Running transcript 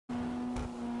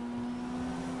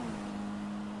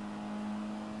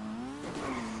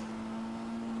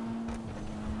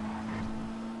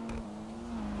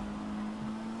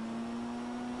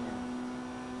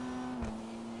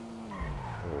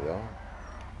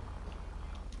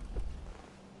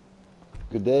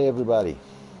Good day, everybody.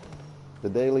 The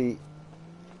daily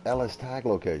LS tag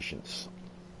locations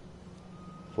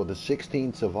for the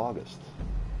 16th of August.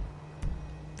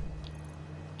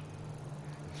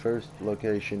 First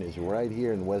location is right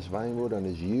here in West Vinewood on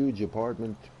this huge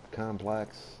apartment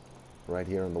complex right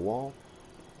here on the wall.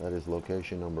 That is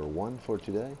location number 1 for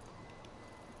today.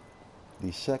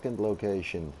 The second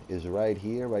location is right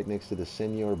here, right next to the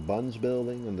Senior Buns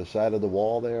building, on the side of the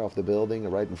wall there of the building,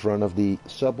 right in front of the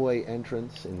subway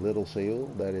entrance in Little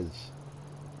Seoul. That is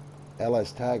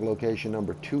LS tag location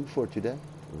number 2 for today,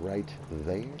 right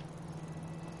there.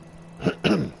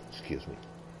 Excuse me.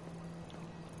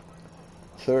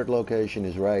 Third location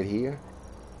is right here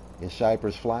in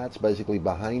Cypress Flats, basically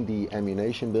behind the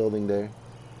ammunition building there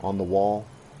on the wall.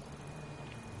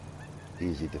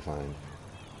 Easy to find.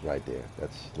 Right there.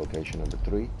 That's location number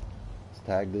 3. Let's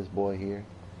tag this boy here.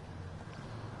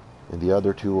 And the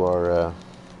other two are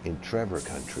in Trevor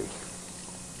country.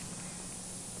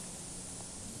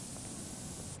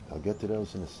 I'll get to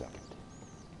those in a second.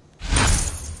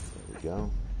 There we go.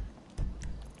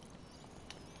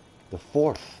 The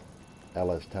fourth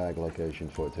LS tag location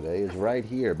for today is right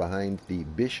here behind the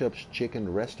Bishop's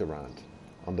Chicken Restaurant.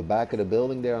 On the back of the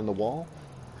building there on the wall,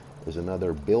 there's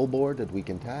another billboard that we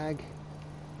can tag.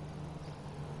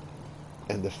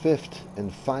 And the fifth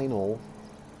and final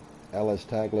LS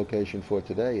tag location for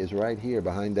today is right here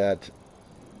behind that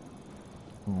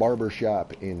barber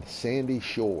shop in Sandy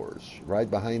Shores. Right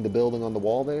behind the building on the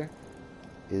wall there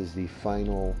is the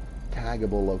final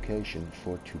taggable location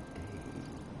for today.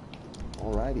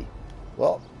 Alrighty.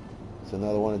 Well, it's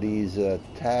another one of these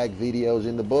tag videos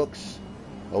in the books.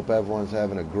 Hope everyone's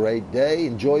having a great day.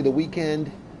 Enjoy the weekend.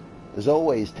 As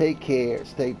always, take care,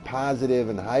 stay positive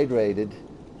and hydrated.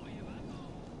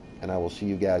 And I will see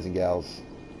you guys and gals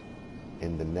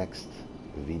in the next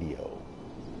video.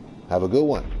 Have a good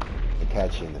one. I'll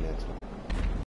catch you in the next one.